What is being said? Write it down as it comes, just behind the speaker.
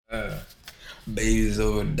Babies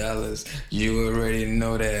over dollars. You already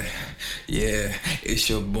know that. Yeah, it's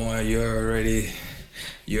your boy. You already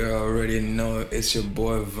know it's your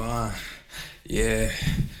boy Vaughn. Yeah,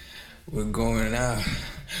 we're going out.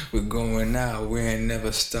 We're going out. We ain't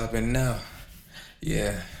never stopping now.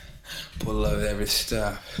 Yeah, pull up every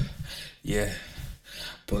stop. Yeah,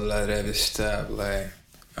 pull out every stop. Like,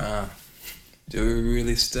 uh, do we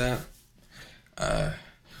really stop? Uh,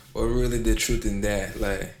 what really the truth in that?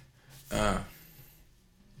 Like, uh,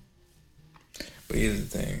 but here's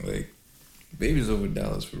the thing, like, babies over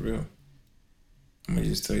dollars for real. I'm gonna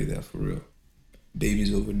just tell you that for real.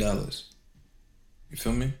 Babies over dollars. You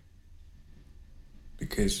feel me?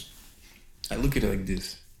 Because I look at it like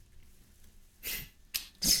this.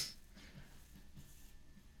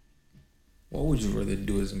 What would you rather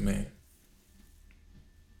do as a man?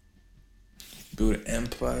 Build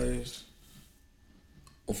empires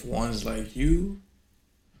of ones like you?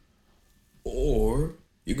 Or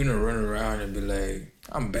you're gonna run around and be like,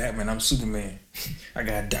 I'm Batman, I'm Superman. I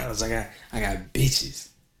got dollars, I got bitches.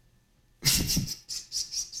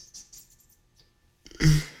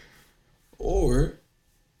 Or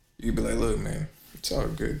you be like, look, man, it's all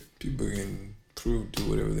good. People can prove, do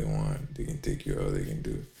whatever they want. They can take you out, they can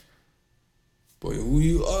do. But who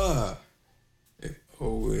you are, it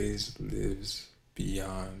always lives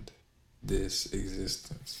beyond this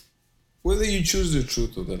existence. Whether you choose the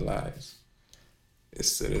truth or the lies,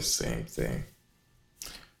 it's still the same thing.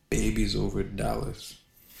 Babies over dollars.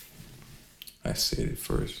 I said it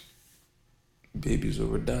first. Babies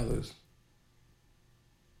over dollars.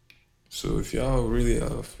 So if y'all really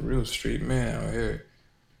are a real straight man out here,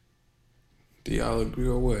 do y'all agree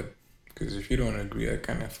or what? Because if you don't agree, I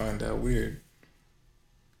kind of find that weird.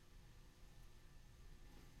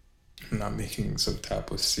 I'm not making some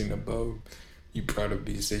type of sin about you proud to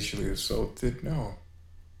be sexually assaulted. No.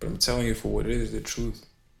 But I'm telling you for what it is, the truth.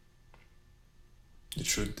 The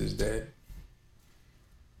truth is that,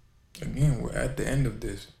 again, we're at the end of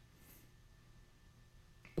this.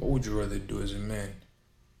 What would you rather do as a man?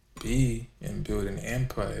 Be and build an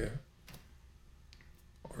empire,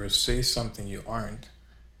 or say something you aren't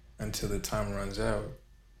until the time runs out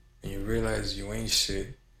and you realize you ain't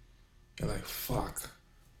shit. You're like, fuck.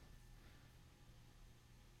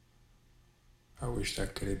 I wish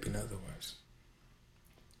that could have been otherwise.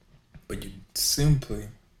 But you simply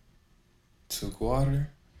took water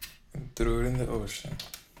and threw it in the ocean.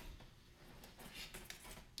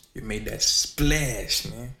 You made that splash,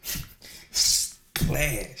 man.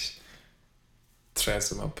 Splash. Try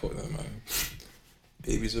some my partner, man.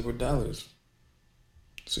 Babies over dollars.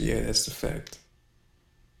 So yeah, that's the fact.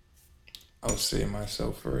 I'll say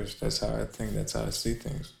myself first. That's how I think. That's how I see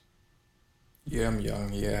things. Yeah, I'm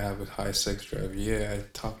young. Yeah, I have a high sex drive. Yeah, I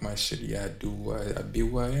talk my shit. Yeah, I do. I be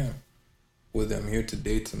who I am. Whether I'm here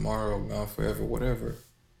today, tomorrow, gone forever, whatever.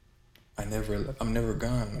 I'm never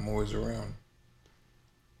gone. I'm always around.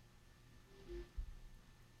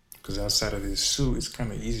 Because outside of this suit, it's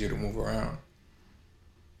kind of easier to move around.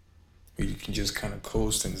 You can just kind of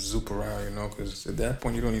coast and zoop around, because at that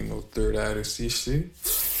point, you don't need no third eye to see shit.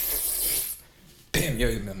 Damn, yo,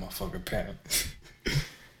 you that motherfucker, Pam.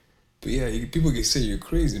 But yeah, people can say you're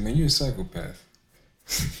crazy, man. You're a psychopath.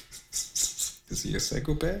 Is he a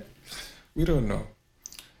psychopath? We don't know.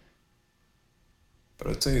 But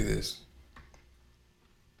I'll tell you this.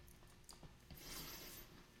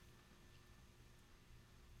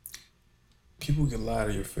 People can lie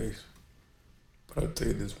to your face. But I'll tell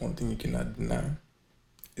you this, one thing you cannot deny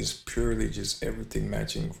is purely just everything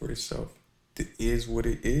matching for itself. The is what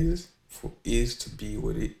it is for is to be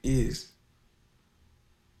what it is.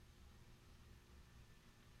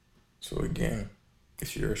 So again,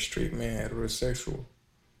 if you're a straight man, heterosexual,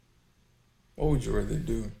 what would you rather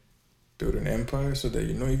do? Build an empire so that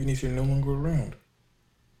even if you're no longer around,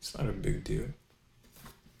 it's not a big deal.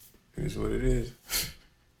 It is what it is.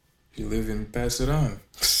 If you live and pass it on.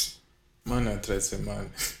 Man, I try to say,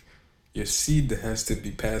 man. Your seed has to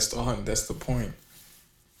be passed on. That's the point.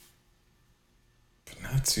 But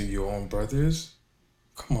not to your own brothers.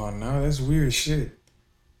 Come on now, that's weird shit.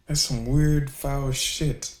 That's some weird, foul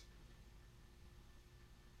shit.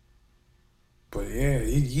 But yeah,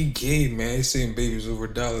 he gay, man. He's saying babies over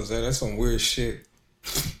dollars. That's some weird shit.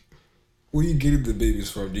 Where you getting the babies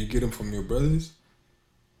from? Do you get them from your brothers?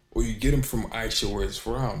 Or you get them from Aisha, where it's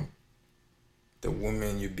from? The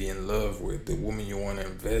woman you be in love with, the woman you want to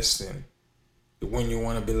invest in, the one you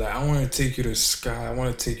want to be like, I want to take you to the sky, I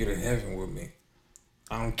want to take you to heaven with me.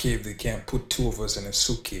 I don't care if they can't put two of us in a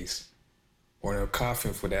suitcase or in a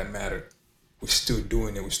coffin for that matter. We're still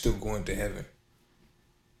doing it, we're still going to heaven.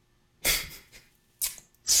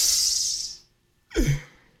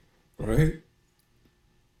 right?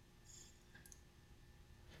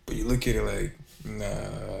 But you look at it like,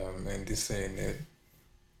 nah, man, this ain't it.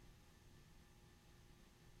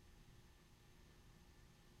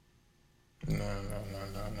 No, no, no,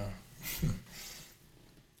 no, no.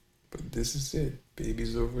 But this is it.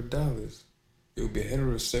 Babies over dollars. It would be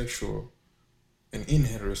heterosexual and in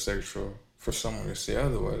heterosexual for someone to say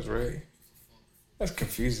otherwise, right? That's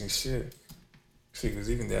confusing shit. See, because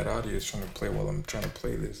even that audio is trying to play while I'm trying to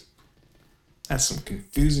play this. That's some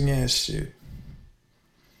confusing ass shit.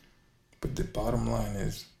 But the bottom line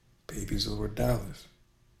is babies over dollars.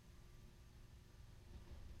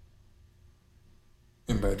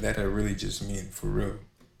 And by that, I really just mean for real.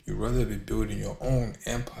 You'd rather be building your own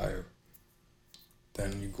empire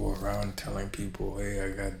than you go around telling people, hey, I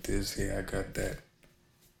got this, hey, I got that.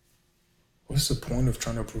 What's the point of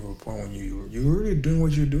trying to prove a point when you're already doing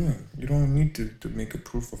what you're doing? You don't need to make a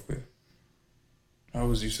proof of it. I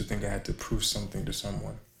always used to think I had to prove something to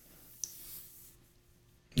someone.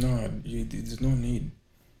 No, there's no need.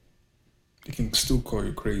 They can still call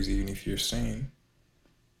you crazy even if you're sane.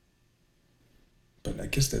 But I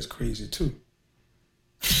guess that's crazy too.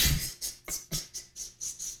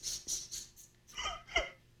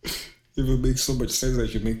 If it makes so much sense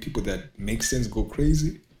that you make people that make sense go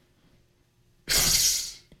crazy,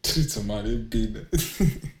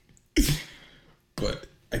 but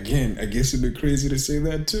again, I guess it'd be crazy to say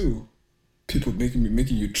that too. People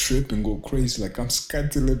making you trip and go crazy like I'm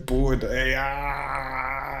scantily bored. Hey,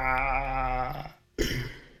 ah.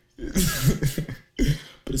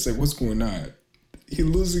 But it's like, what's going on? He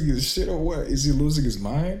losing his shit or what? Is he losing his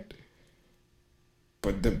mind?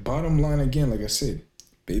 But the bottom line again, like I said,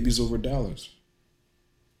 babies over dollars.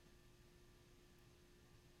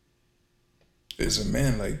 As a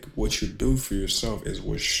man, like what you do for yourself is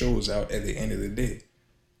what shows out at the end of the day.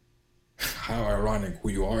 How ironic who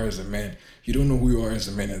you are as a man. You don't know who you are as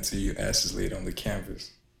a man until your ass is laid on the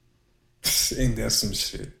canvas. Ain't that some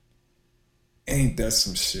shit? Ain't that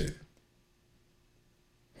some shit?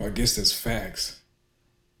 Well, I guess that's facts.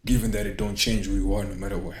 Given that it don't change who you are no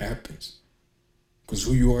matter what happens. Because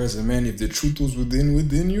who you are as a man, if the truth was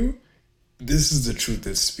within you, this is the truth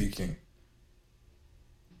that's speaking.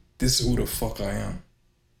 This is who the fuck I am.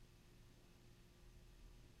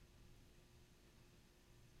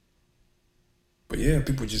 But yeah,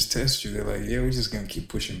 people just test you. They're like, yeah, we're just gonna keep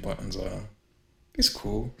pushing buttons on them. It's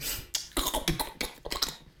cool.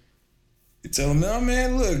 You tell them, no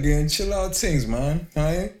man, look, man, chill out things, man.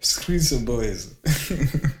 Alright? Screw some boys.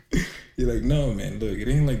 You're like, no man, look, it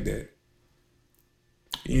ain't like that.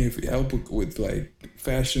 Even if you help with like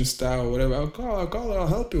fashion style, whatever, I'll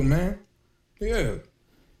help you, man. Yeah.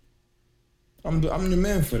 I'm the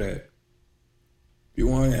man for that. You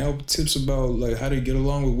want help tips about like how to get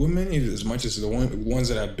along with women, as much as the ones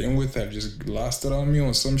that I've been with have just lost it on me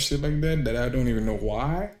on some shit like that I don't even know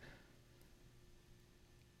why.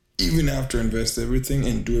 Even after I invest everything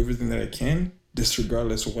and do everything that I can,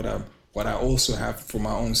 disregardless of what I also have for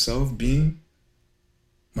my own self, being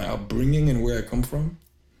my upbringing and where I come from.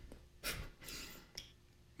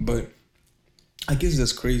 But I guess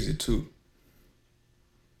that's crazy too.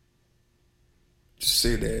 Just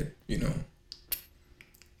say that, you know,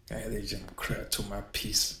 they jump crap to my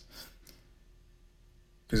piece.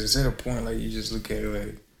 Because it's at a point like you just look at it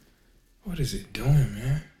like, what is it doing,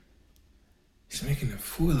 man? He's making a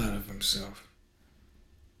fool out of himself.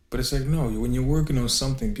 But it's like, no, when you're working on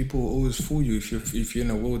something, people will always fool you if you're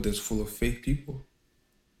in a world that's full of fake people.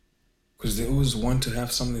 Because they always want to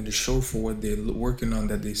have something to show for what they're working on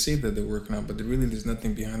that they say that they're working on, but really there's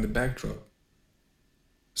nothing behind the backdrop.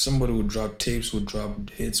 Somebody would drop tapes, would drop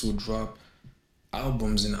hits, would drop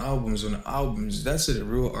albums and albums on albums. That's a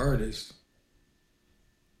real artist.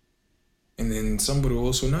 And then somebody will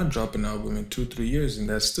also not drop an album in 2-3 years, and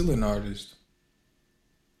that's still an artist.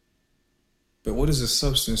 But what is the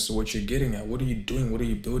substance to what you're getting at? What are you doing? What are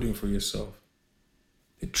you building for yourself?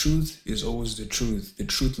 The truth is always the truth. The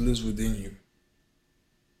truth lives within you.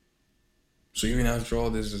 So even after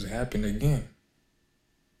all this has happened again,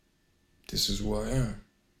 this is who I am.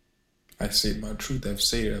 I say my truth. I've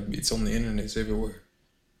said it. It's on the internet. It's everywhere.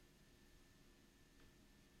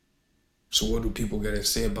 So what do people gotta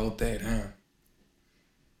say about that, huh?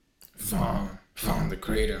 Vaughn the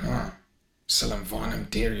creator, huh? Selling Vaughn and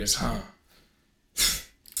Darius, huh?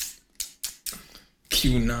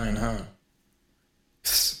 Q9, huh?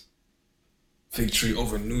 Victory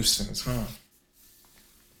over nuisance, huh?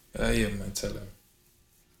 Yeah, man, tell him.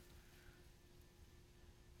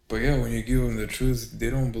 But yeah, when you give them the truth, they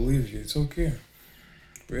don't believe you. It's okay.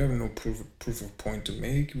 We have no proof of point to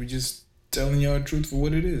make. We're just telling y'all the truth for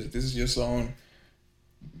what it is. This is just on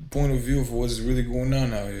point of view of what's really going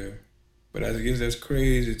on out here. But I guess that's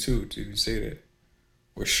crazy too to even say that.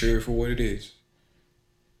 Or share it for what it is.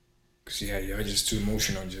 Cause yeah, y'all just too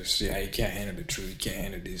emotional. Just yeah, you can't handle the truth. You can't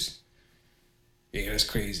handle this. Yeah, that's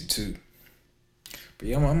crazy too. But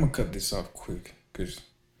yeah, I'm gonna cut this off quick because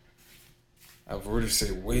I've already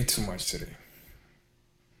said way too much today.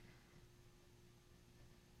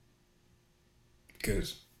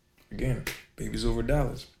 Because again, babies over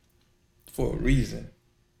dollars for a reason,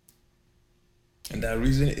 and that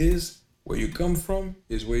reason is where you come from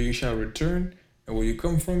is where you shall return, and where you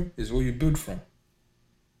come from is where you build from.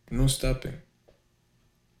 No stopping.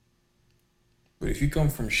 But if you come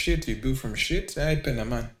from shit, you build from shit, I penna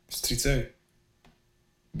man. Streets out.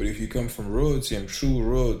 But if you come from royalty and true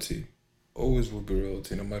royalty, always will be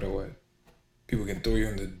royalty no matter what. People can throw you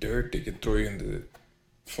in the dirt, they can throw you in the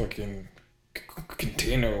fucking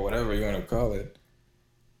container or whatever you want to call it.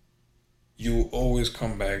 You will always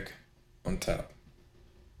come back on top.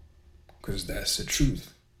 Because that's the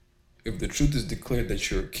truth. If the truth is declared that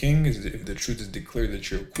you're a king, if the truth is declared that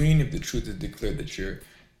you're a queen, if the truth is declared that you're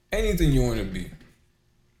anything you want to be,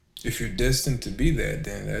 if you're destined to be that,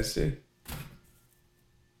 then that's it.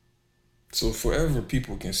 So forever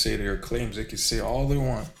people can say their claims, they can say all they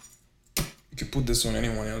want. You can put this on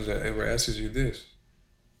anyone else that ever asks you this.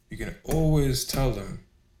 You can always tell them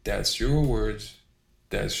that's your words,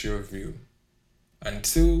 that's your view.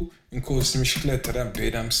 Until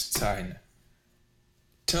Bedam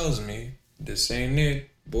tells me this ain't it,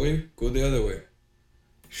 boy, go the other way.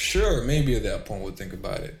 Sure, maybe at that point we'll think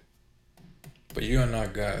about it. But you are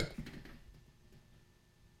not God.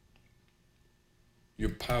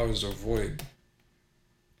 Your powers are void.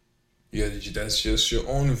 Yeah, that's just your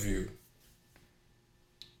own view.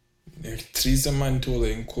 Trisa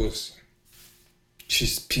mantola in course.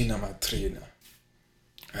 She's pina matrina.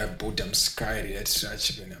 I bought them sky, that's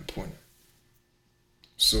actually that point.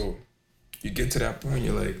 So you get to that point,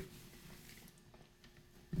 you're like,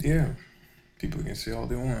 yeah, people can say all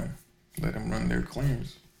they want. Let them run their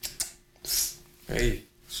claims. Hey,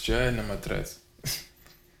 stia na matras.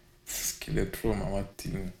 Skeletro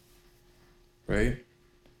mamatinho. Right?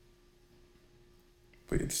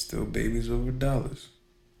 But it's still babies over dollars.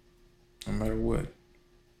 No matter what.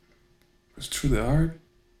 It's truly hard.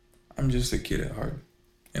 I'm just a kid at heart.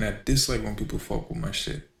 And I dislike when people fuck with my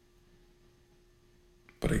shit.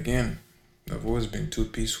 But again, I've always been too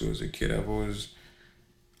peaceful as a kid.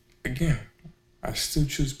 I still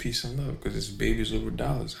choose peace and love because it's babies over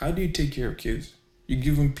dollars. How do you take care of kids? You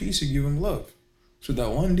give them peace, you give them love. So that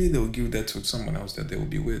one day they will give that to someone else that they will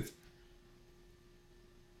be with.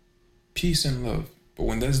 Peace and love. But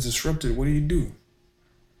when that's disrupted, what do?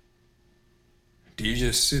 Do you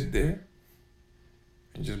just sit there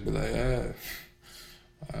and just be like,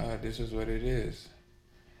 this is what it is?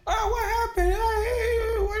 What happened?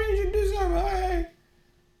 Why didn't you do something?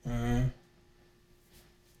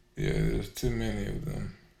 Yeah, there's too many of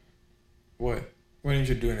them. What? Why didn't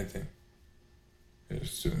you do anything?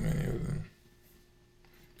 There's too many of them.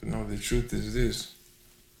 But no, the truth is this.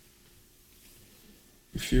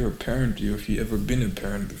 If you're a parent, or if you've ever been a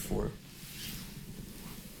parent before,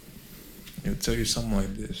 it'll tell you something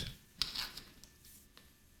like this.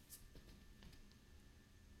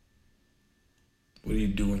 What do you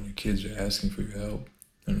do when your kids are asking for your help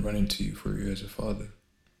and running to you for you as a father,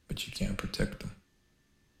 but you can't protect them?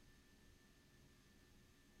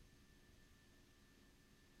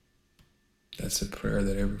 That's a prayer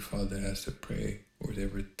that every father has to pray or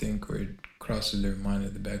ever think, or it crosses their mind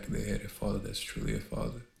at the back of their head, a father that's truly a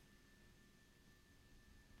father.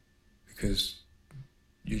 Because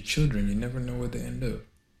your children, you never know where they end up.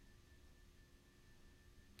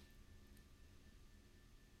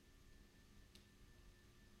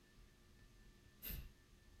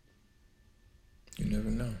 You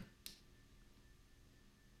never know.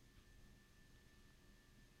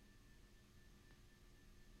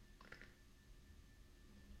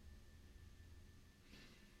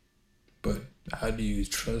 But how do you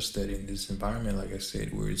trust that in this environment, like I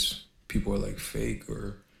said, where it's people are like fake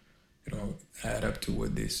or, add up to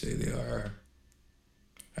what they say they are?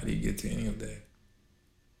 How do you get to any of that?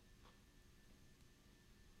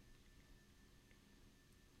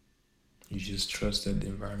 You just trust that the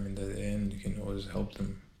environment that they're in, you can always help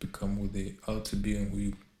them become who they ought to be and who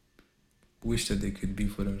you wish that they could be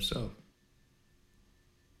for themselves.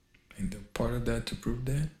 And the part of that to prove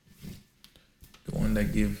that, the one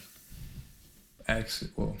that gave access,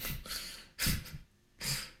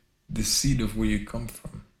 the seed of where you come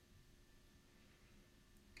from,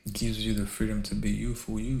 gives you the freedom to be you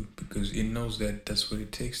for you, because it knows that that's what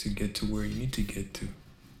it takes to get to where you need to get to.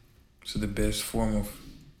 So the best form of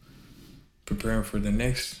preparing for the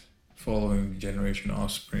next following generation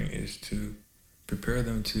offspring is to prepare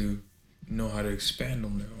them to know how to expand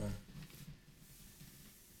on their own.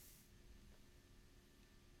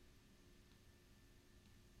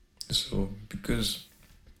 So because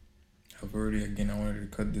I've already, again, I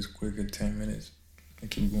wanted to cut this quick at 10 minutes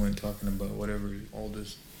and keep going talking about whatever, all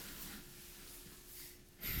this.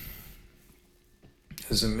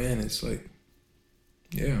 As a man, it's like,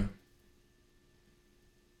 yeah,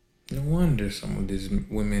 no wonder some of these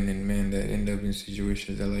women and men that end up in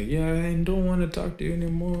situations that are like, yeah, I don't want to talk to you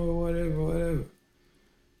anymore or whatever.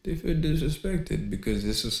 They feel disrespected because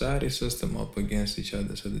the society sets them up against each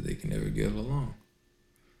other so that they can never get along.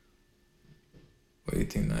 Why you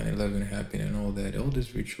think 9/11 happened and all that, all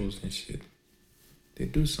these rituals and shit, they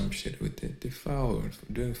do some shit with it. They're foul,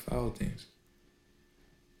 doing foul things.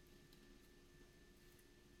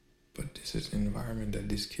 But this is an environment that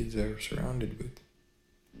these kids are surrounded with.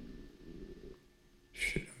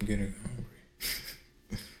 Shit, I'm getting hungry.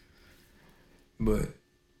 But,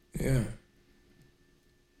 yeah.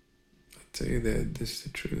 I'll tell you that this is the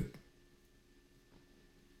truth.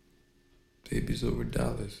 Babies over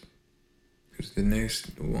dollars. Because the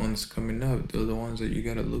next ones coming up, they're the ones that you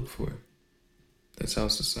gotta look for. That's how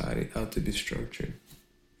society ought to be structured.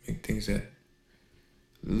 Make things that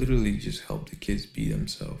literally just help the kids be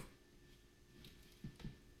themselves.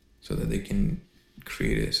 So that they can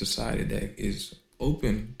create a society that is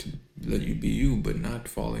open to let you be you, but not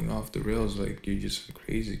falling off the rails like you're just a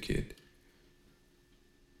crazy kid.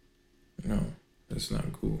 No, that's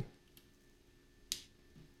not cool.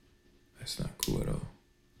 That's not cool at all.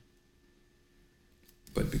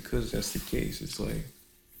 But because that's the case, it's like,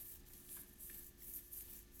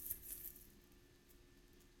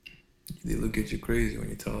 they look at you crazy when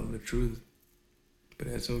you tell them the truth. But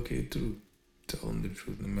that's okay too. Tell them the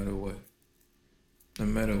truth no matter what. No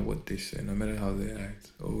matter what they say, no matter how they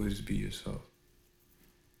act. Always be yourself.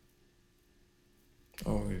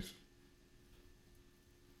 Always.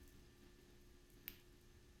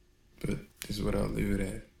 But this is what I'll leave it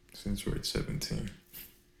at, since we're at 17.